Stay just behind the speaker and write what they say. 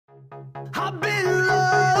I've been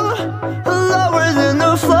lower than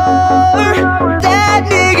the floor. That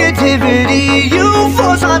negativity you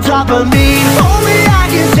force on top of me. Only I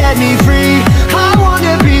can set me free. I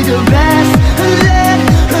wanna be the best that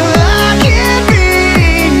I can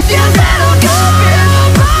be. You better go,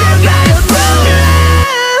 you better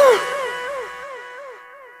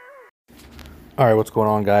go. All right, what's going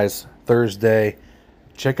on, guys? Thursday.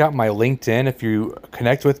 Check out my LinkedIn if you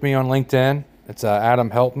connect with me on LinkedIn. It's Adam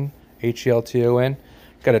Helton, Helton.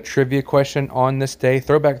 Got a trivia question on this day,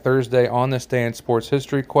 Throwback Thursday on this day in sports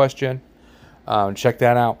history question. Check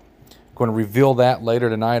that out. Going to reveal that later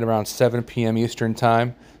tonight around 7 p.m. Eastern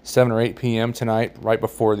Time, 7 or 8 p.m. tonight, right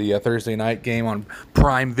before the Thursday night game on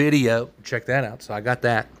Prime Video. Check that out. So I got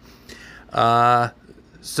that.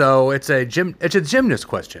 So it's a gymnast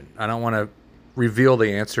question. I don't want to reveal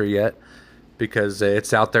the answer yet because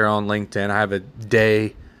it's out there on LinkedIn. I have a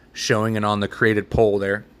day showing it on the created poll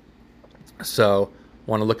there. So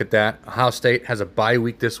want to look at that. Ohio State has a bye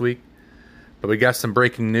week this week, but we got some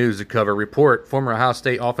breaking news to cover. Report, former Ohio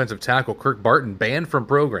State offensive tackle Kirk Barton banned from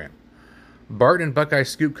program. Barton and Buckeye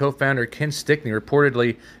Scoop co-founder Ken Stickney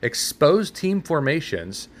reportedly exposed team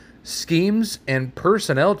formations, schemes, and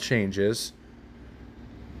personnel changes.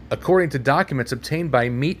 According to documents obtained by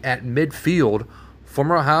Meet at Midfield,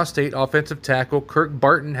 former Ohio State offensive tackle Kirk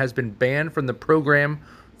Barton has been banned from the program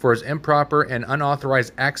for his improper and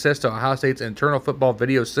unauthorized access to Ohio State's internal football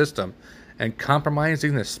video system and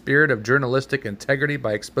compromising the spirit of journalistic integrity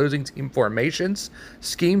by exposing team formations,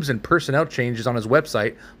 schemes, and personnel changes on his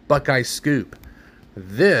website, Buckeye Scoop.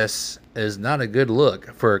 This is not a good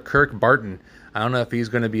look for Kirk Barton. I don't know if he's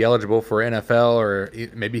going to be eligible for NFL or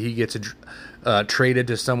maybe he gets traded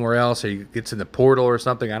to somewhere else or he gets in the portal or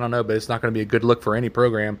something. I don't know, but it's not going to be a good look for any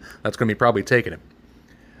program that's going to be probably taking him.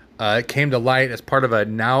 It came to light as part of a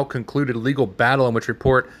now concluded legal battle in which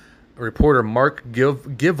reporter Mark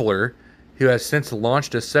Givler, who has since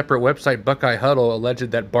launched a separate website, Buckeye Huddle,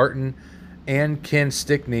 alleged that Barton and Ken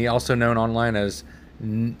Stickney, also known online as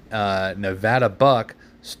Nevada Buck,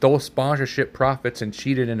 stole sponsorship profits and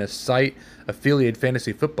cheated in a site-affiliated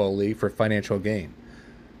fantasy football league for financial gain.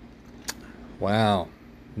 Wow.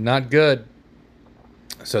 Not good.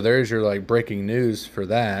 So there's your breaking news for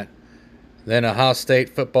that. Then Ohio State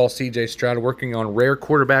football C.J. Stroud working on rare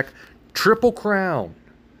quarterback triple crown.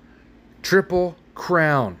 Triple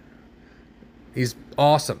crown. He's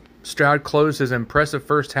awesome. Stroud closed his impressive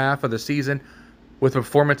first half of the season with a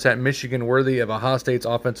performance at Michigan worthy of Ohio State's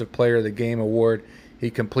Offensive Player of the Game award. He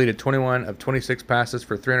completed 21 of 26 passes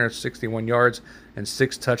for 361 yards and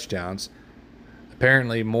 6 touchdowns.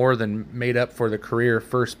 Apparently more than made up for the career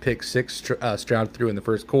first pick 6 Stroud threw in the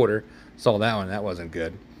first quarter. Saw that one. That wasn't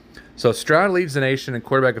good. So Stroud leads the nation in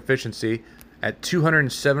quarterback efficiency at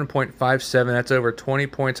 207.57. That's over 20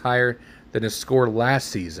 points higher than his score last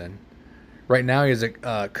season. Right now he has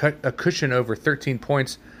a cushion over 13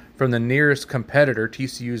 points from the nearest competitor,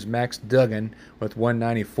 TCU's Max Duggan, with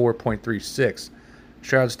 194.36.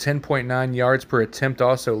 Stroud's 10.9 yards per attempt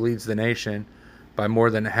also leads the nation by more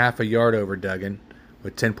than half a yard over Duggan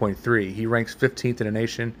with 10.3. He ranks 15th in the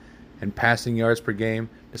nation in passing yards per game,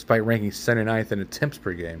 despite ranking 79th in attempts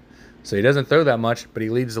per game. So he doesn't throw that much, but he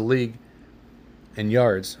leads the league in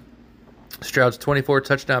yards. Stroud's 24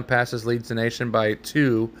 touchdown passes leads the nation by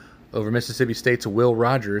 2 over Mississippi State's Will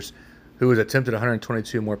Rogers, who has attempted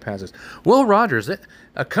 122 more passes. Will Rogers,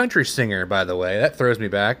 a country singer, by the way, that throws me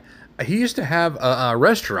back. He used to have a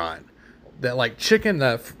restaurant that chicken,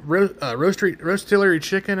 roastillery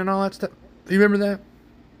chicken and all that stuff. Do you remember that?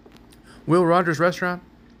 Will Rogers Restaurant?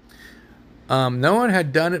 No one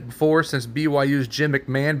had done it before since BYU's Jim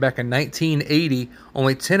McMahon back in 1980.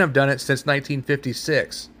 Only 10 have done it since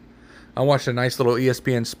 1956. I watched a nice little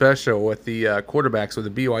ESPN special with the quarterbacks of the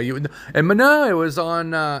BYU. And no, it was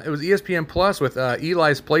on it was ESPN Plus with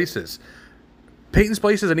Eli's Places. Peyton's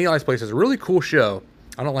Places and Eli's Places. A really cool show.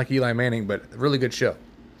 I don't like Eli Manning, but a really good show.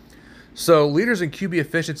 So, leaders in QB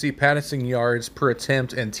efficiency, passing yards per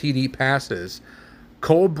attempt, and TD passes.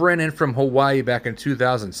 Cole Brennan from Hawaii back in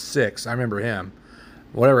 2006. I remember him.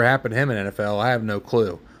 Whatever happened to him in NFL, I have no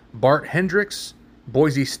clue. Bart Hendricks,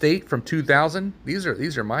 Boise State from 2000. These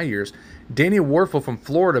are my years. Danny Warfel from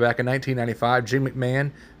Florida back in 1995. Jim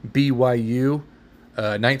McMahon, BYU,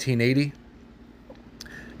 1980.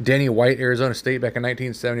 Danny White, Arizona State back in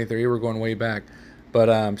 1973. We're going way back.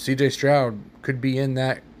 But C.J. Stroud could be in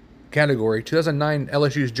that category. 2009,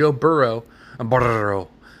 LSU's Joe Burrow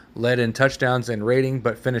led in touchdowns and rating,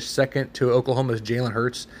 but finished second to Oklahoma's Jalen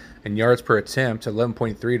Hurts in yards per attempt,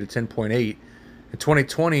 11.3 to 10.8. In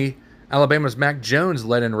 2020, Alabama's Mac Jones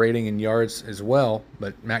led in rating and yards as well,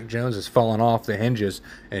 but Mac Jones has fallen off the hinges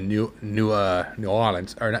in New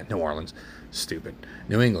Orleans, or not New Orleans, stupid,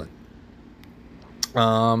 New England.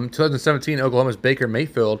 2017, Oklahoma's Baker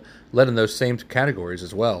Mayfield led in those same categories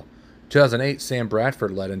as well. 2008, Sam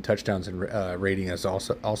Bradford led in touchdowns and rating as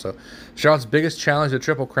also. Stroud's biggest challenge to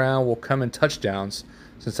Triple Crown will come in touchdowns.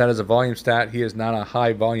 Since that is a volume stat, he is not a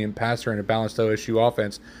high-volume passer in a balanced OSU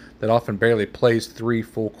offense that often barely plays 3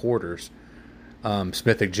 full quarters.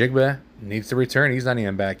 Smith-Njigba needs to return. He's not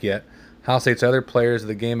even back yet. Ohio State's other players of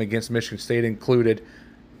the game against Michigan State included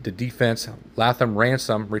the defense. Latham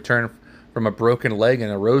Ransom returned from a broken leg in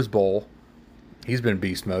a Rose Bowl. He's been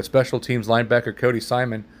beast mode. Special teams linebacker Cody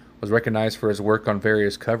Simon was recognized for his work on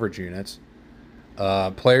various coverage units.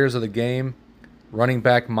 Players of the game, running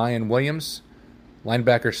back Mayan Williams,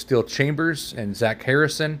 linebacker Steele Chambers and Zach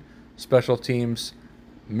Harrison, special teams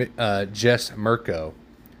Jess Mirko.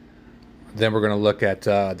 Then we're going to look at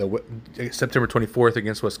the September 24th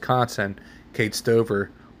against Wisconsin. Kate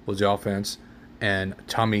Stover was the offense, and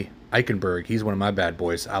Tommy Eichenberg. He's one of my bad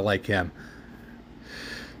boys. I like him.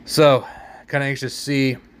 So, kind of anxious to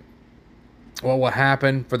see what will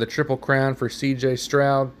happen for the Triple Crown for CJ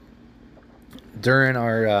Stroud during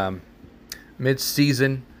our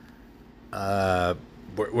mid-season.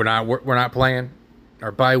 We're not playing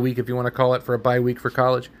our bye week, if you want to call it, for a bye week for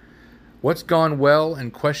college. What's gone well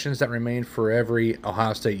and questions that remain for every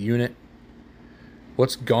Ohio State unit.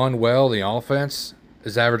 What's gone well? The offense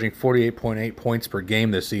is averaging 48.8 points per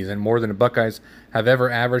game this season, more than the Buckeyes have ever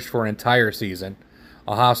averaged for an entire season.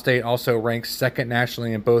 Ohio State also ranks second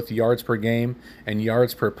nationally in both yards per game and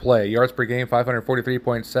yards per play. Yards per game,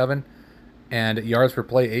 543.7, and yards per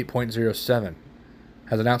play, 8.07.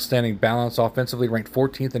 Has an outstanding balance offensively, ranked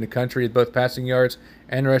 14th in the country at both passing yards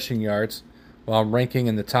and rushing yards, while ranking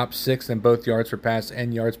in the top 6 in both yards per pass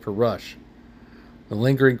and yards per rush. The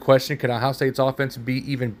lingering question, can Ohio State's offense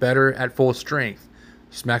be even better at full strength?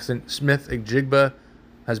 Smith-Njigba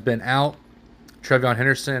has been out. Trevion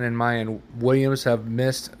Henderson and Mayan Williams have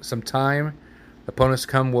missed some time. Opponents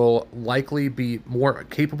will likely be more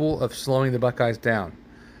capable of slowing the Buckeyes down,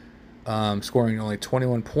 scoring only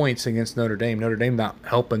 21 points against Notre Dame. Notre Dame not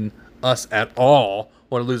helping us at all.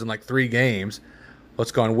 Want to lose in like 3 games.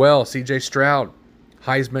 What's gone well? CJ Stroud,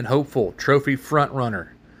 Heisman hopeful, trophy front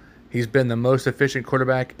runner. He's been the most efficient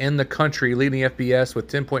quarterback in the country, leading FBS with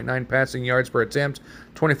 10.9 passing yards per attempt,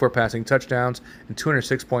 24 passing touchdowns, and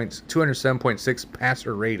 207.6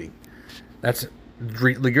 passer rating. That's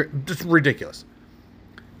just ridiculous.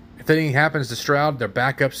 If anything happens to Stroud, their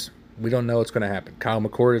backups, we don't know what's going to happen. Kyle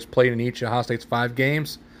McCord has played in each of Ohio State's 5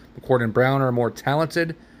 games. McCord and Brown are more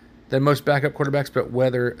talented than most backup quarterbacks, but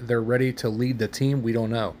whether they're ready to lead the team, we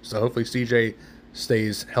don't know. So hopefully CJ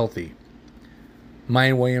stays healthy.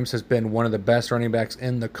 Mayan Williams has been one of the best running backs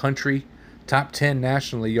in the country. Top 10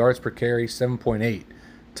 nationally, yards per carry, 7.8.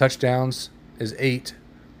 Touchdowns is 8.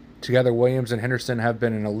 Together, Williams and Henderson have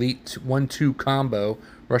been an elite 1-2 combo,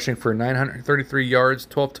 rushing for 933 yards,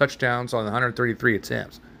 12 touchdowns on 133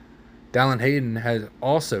 attempts. Dallin Hayden has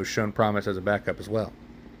also shown promise as a backup as well.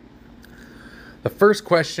 The first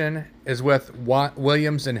question is with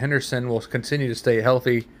Williams and Henderson will continue to stay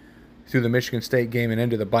healthy through the Michigan State game and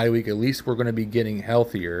into the bye week. At least we're going to be getting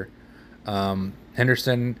healthier.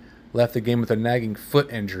 Henderson left the game with a nagging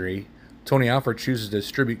foot injury. Tony Alford chooses to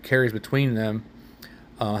distribute carries between them.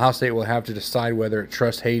 Ohio State will have to decide whether it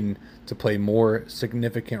trusts Hayden to play more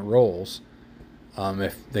significant roles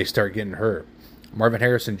if they start getting hurt. Marvin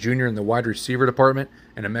Harrison Jr. in the wide receiver department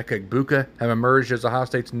and Emeka Egbuka have emerged as Ohio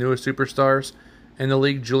State's newest superstars in the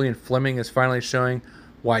league. Julian Fleming is finally showing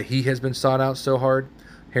why he has been sought out so hard.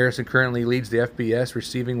 Harrison currently leads the FBS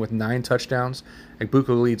receiving with 9 touchdowns.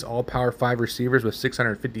 Egbuka leads all Power 5 receivers with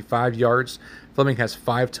 655 yards. Fleming has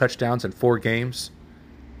 5 touchdowns in 4 games.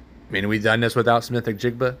 I mean, we've done this without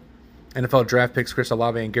Smith-Njigba. NFL draft picks Chris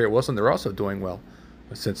Olave and Garrett Wilson, they're also doing well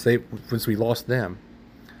since we lost them.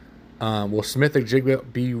 Will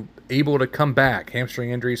Smith-Njigba be able to come back? Hamstring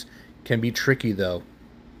injuries can be tricky, though.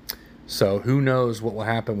 So who knows what will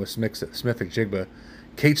happen with Smith-Njigba.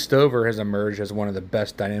 Kate Stover has emerged as one of the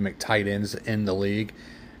best dynamic tight ends in the league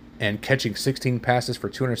and catching 16 passes for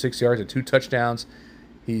 206 yards and 2 touchdowns.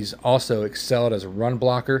 He's also excelled as a run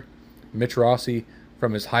blocker. Mitch Rossi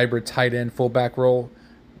from his hybrid tight end fullback role.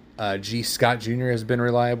 G. Scott Jr. has been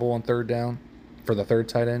reliable on third down for the third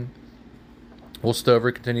tight end. Will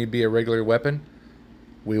Stover continue to be a regular weapon?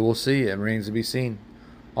 We will see. It remains to be seen.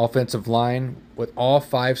 Offensive line, with all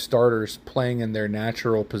 5 starters playing in their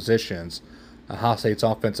natural positions, Ohio State's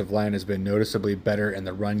offensive line has been noticeably better in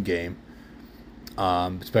the run game,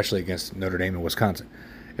 especially against Notre Dame and Wisconsin.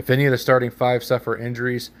 If any of the starting five suffer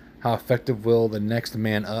injuries, how effective will the next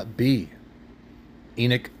man up be?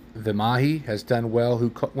 Enoch Vimahi has done well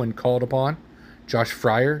when called upon. Josh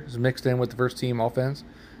Fryer is mixed in with the first team offense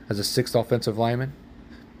as a sixth offensive lineman.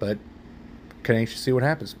 But can anxious to see what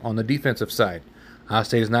happens. On the defensive side, Ohio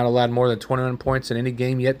State has not allowed more than 21 points in any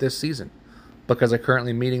game yet this season. Because they're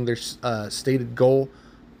currently meeting their stated goal,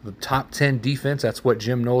 the top 10 defense. That's what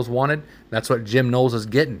Jim Knowles wanted. That's what Jim Knowles is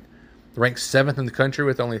getting. Ranked 7th in the country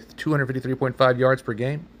with only 253.5 yards per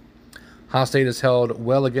game. Ohio State has held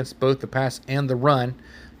well against both the pass and the run.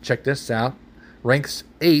 Check this out. Ranks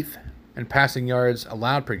 8th in passing yards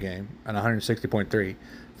allowed per game at 160.3.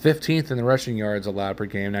 15th in the rushing yards allowed per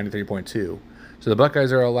game, 93.2. So the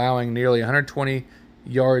Buckeyes are allowing nearly 120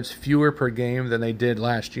 yards fewer per game than they did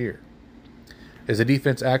last year. Is the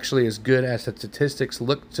defense actually as good as the statistics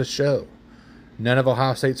look to show? None of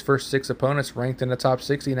Ohio State's first 6 opponents ranked in the top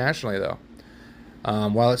 60 nationally, though.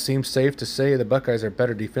 While it seems safe to say the Buckeyes are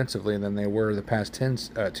better defensively than they were the past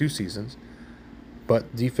 2 seasons,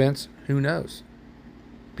 but defense, who knows?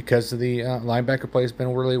 Because of the linebacker play has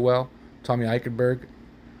been really well. Tommy Eichenberg,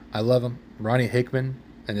 I love him. Ronnie Hickman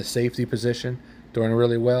in the safety position, doing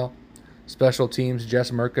really well. Special teams,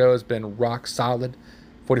 Jess Mirko has been rock solid.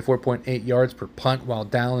 44.8 yards per punt while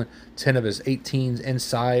down 10 of his 18s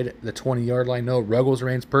inside the 20-yard line. Noah Ruggles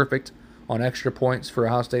reigns perfect on extra points for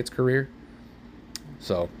Ohio State's career.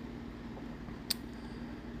 So,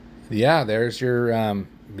 yeah, there's your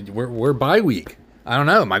we're bye week. I don't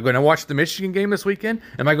know. Am I going to watch the Michigan game this weekend?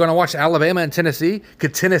 Am I going to watch Alabama and Tennessee?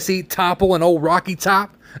 Could Tennessee topple an old Rocky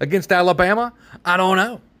Top against Alabama? I don't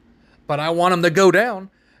know. But I want them to go down.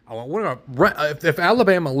 If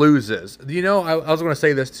Alabama loses, I was going to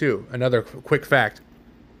say this too. Another quick fact,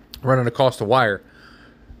 running across the wire.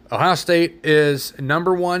 Ohio State is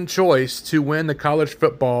number 1 choice to win the college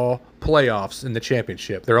football playoffs in the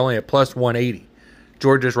championship. They're only at plus 180.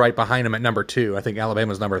 Georgia's right behind them at number 2. I think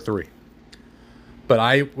Alabama's number 3. But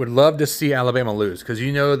I would love to see Alabama lose because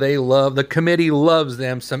the committee loves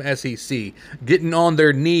them some SEC, getting on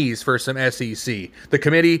their knees for some SEC. The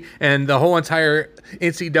committee and the whole entire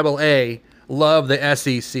NCAA love the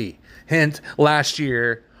SEC. Hint, last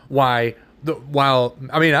year, you had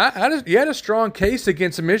a strong case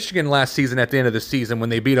against Michigan last season at the end of the season when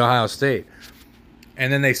they beat Ohio State.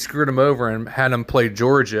 And then they screwed them over and had them play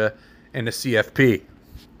Georgia in the CFP.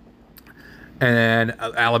 And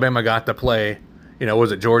Alabama got to play...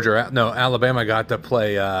 was it Georgia? No, Alabama got to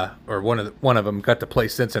play, or one of them got to play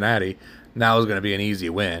Cincinnati. Now it's going to be an easy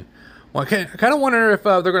win. Well, I kind of wonder if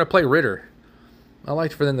they're going to play Ritter. I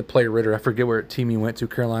like for them to play Ritter. I forget where team he went to,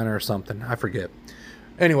 Carolina or something. I forget.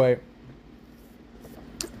 Anyway,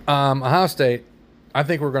 Ohio State, I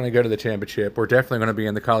think we're going to go to the championship. We're definitely going to be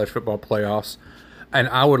in the college football playoffs. And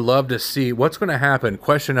I would love to see what's going to happen.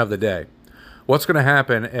 Question of the day. What's going to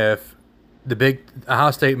happen if the big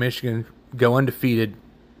Ohio State, Michigan go undefeated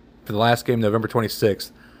for the last game, November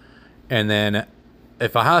 26th, and then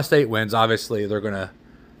if Ohio State wins, obviously they're gonna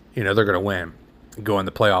win, go in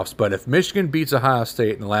the playoffs. But if Michigan beats Ohio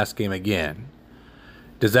State in the last game again,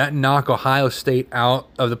 does that knock Ohio State out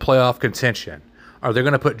of the playoff contention? Are they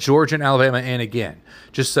going to put Georgia and Alabama in again,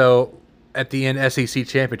 just so at the end SEC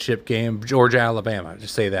championship game, Georgia Alabama,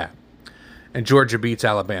 just say that, and Georgia beats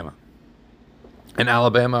Alabama, and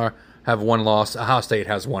Alabama have 1 loss. Ohio State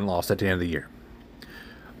has 1 loss at the end of the year.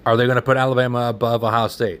 Are they going to put Alabama above Ohio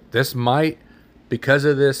State? This might, because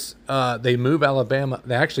of this, they move Alabama.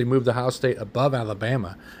 They actually moved Ohio State above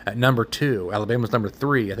Alabama at number 2. Alabama's number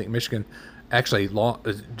 3. I think Michigan actually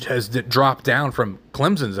has dropped down from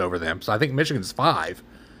Clemson's over them. So I think Michigan's 5.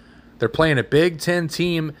 They're playing a Big Ten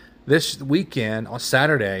team this weekend on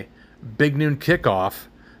Saturday, big noon kickoff.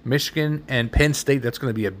 Michigan and Penn State. That's going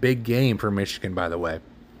to be a big game for Michigan, by the way.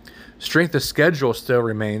 Strength of schedule still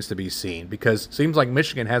remains to be seen because it seems like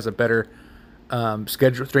Michigan has a better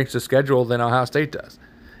strength of schedule than Ohio State does.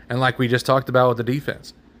 And like we just talked about with the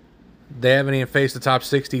defense, they haven't even faced the top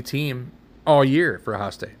 60 team all year for Ohio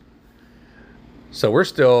State. So we're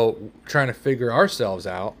still trying to figure ourselves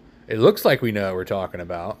out. It looks like we know what we're talking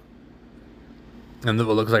about. And it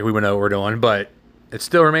looks like we know what we're doing, but it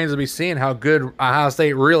still remains to be seen how good Ohio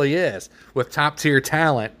State really is with top-tier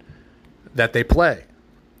talent that they play.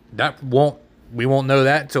 We won't know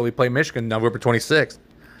that until we play Michigan November 26th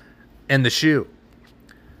in the shoe.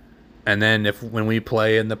 And then when we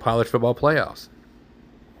play in the college football playoffs.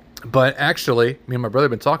 But actually, me and my brother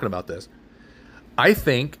have been talking about this. I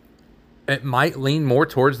think it might lean more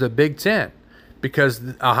towards the Big Ten because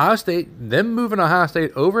Ohio State, them moving Ohio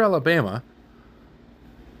State over Alabama,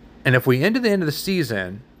 and if we end at the end of the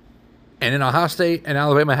season And then Ohio State and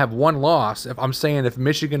Alabama have one loss. I'm saying if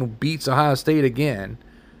Michigan beats Ohio State again,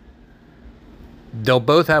 they'll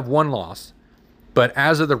both have one loss. But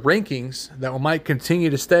as of the rankings, that might continue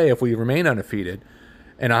to stay if we remain undefeated,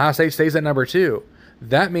 and Ohio State stays at number 2.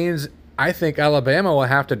 That means I think Alabama will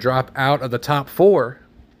have to drop out of the top 4,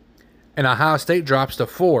 and Ohio State drops to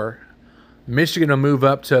 4. Michigan will move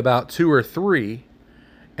up to about 2 or 3,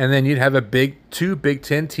 and then you'd have two Big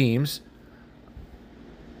Ten teams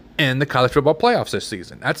in the college football playoffs this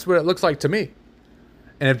season. That's what it looks like to me.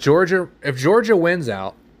 And if Georgia wins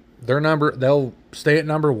out, they'll stay at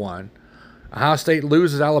number 1. Ohio State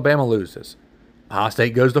loses, Alabama loses. Ohio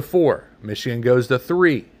State goes to 4. Michigan goes to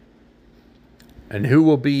 3. And who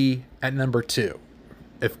will be at number 2?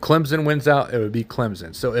 If Clemson wins out, it would be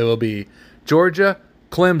Clemson. So it will be Georgia,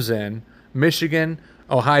 Clemson, Michigan,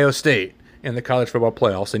 Ohio State in the college football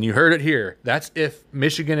playoffs. And you heard it here. That's if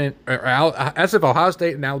that's if Ohio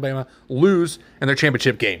State and Alabama lose in their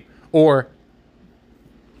championship game or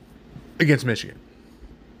against Michigan.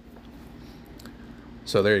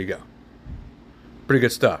 So there you go. Pretty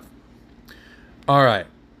good stuff. All right.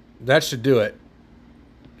 That should do it.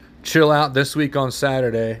 Chill out this week on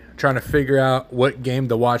Saturday. Trying to figure out what game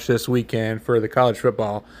to watch this weekend for the college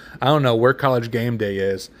football. I don't know where college game day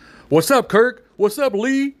is. What's up, Kirk? What's up,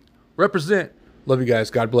 Lee? Represent. Love you guys.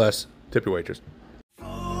 God bless. Tip your waitress.